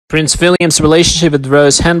Prince William's relationship with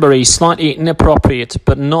Rose Hanbury is slightly inappropriate,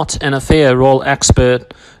 but not an affair, royal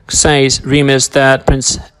expert says. Rumours that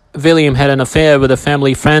Prince William had an affair with a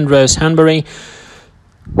family friend, Rose Hanbury,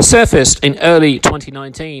 surfaced in early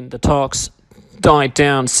 2019. The talks died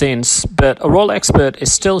down since, but a royal expert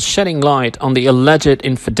is still shedding light on the alleged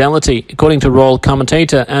infidelity. According to royal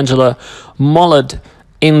commentator Angela Mollard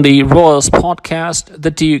in the Royals podcast,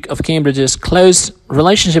 the Duke of Cambridge's close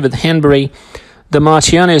relationship with Hanbury, the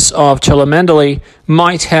Marchioness of Cholmondeley,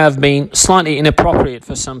 might have been slightly inappropriate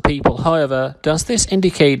for some people. However, does this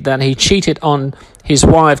indicate that he cheated on his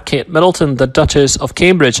wife, Kate Middleton, the Duchess of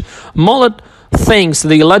Cambridge? Mollard thinks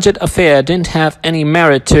the alleged affair didn't have any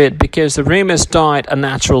merit to it because the rumours died a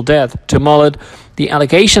natural death. To Mollard, the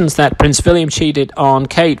allegations that Prince William cheated on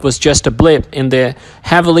Kate was just a blip in their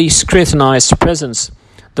heavily scrutinised presence.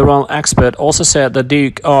 The royal expert also said the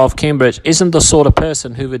Duke of Cambridge isn't the sort of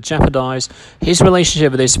person who would jeopardise his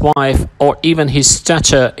relationship with his wife or even his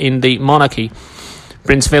stature in the monarchy.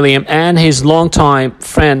 Prince William and his longtime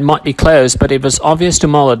friend might be close, but it was obvious to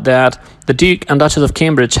Mollard that the Duke and Duchess of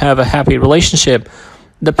Cambridge have a happy relationship.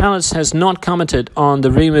 The palace has not commented on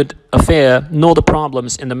the rumoured affair nor the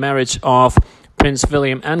problems in the marriage of Prince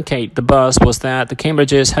William and Kate. The buzz was that the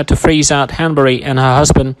Cambridges had to freeze out Hanbury and her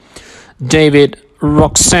husband, David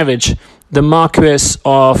Rocksavage, the Marquess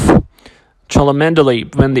of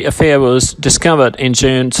Cholmondeley, when the affair was discovered in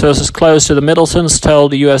June. Sources close to the Middletons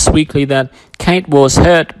told the US Weekly that Kate was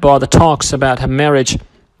hurt by the talks about her marriage.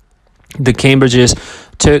 The Cambridges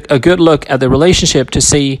took a good look at the relationship to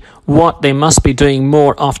see what they must be doing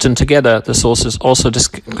more often together. The sources also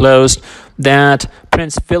disclosed that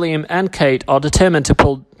Prince William and Kate are determined to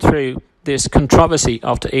pull through this controversy.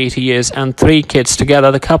 After 80 years and 3 kids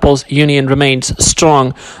together, the couple's union remains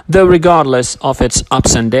strong, though regardless of its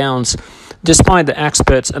ups and downs. Despite the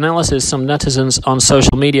experts' analysis, some netizens on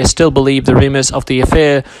social media still believe the rumours of the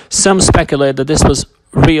affair. Some speculate that this was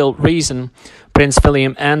real reason. Prince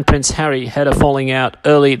William and Prince Harry had a falling out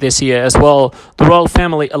early this year as well. The royal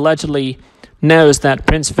family allegedly knows that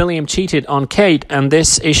Prince William cheated on Kate, and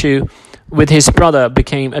this issue with his brother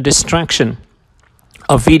became a distraction.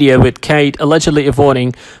 A video with Kate allegedly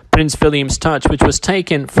avoiding Prince William's touch, which was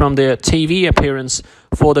taken from their TV appearance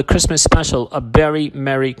for the Christmas special, A Very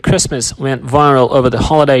Merry Christmas, went viral over the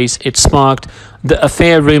holidays. It sparked the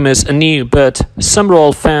affair rumours anew, but some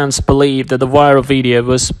royal fans believe that the viral video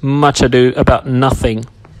was much ado about nothing.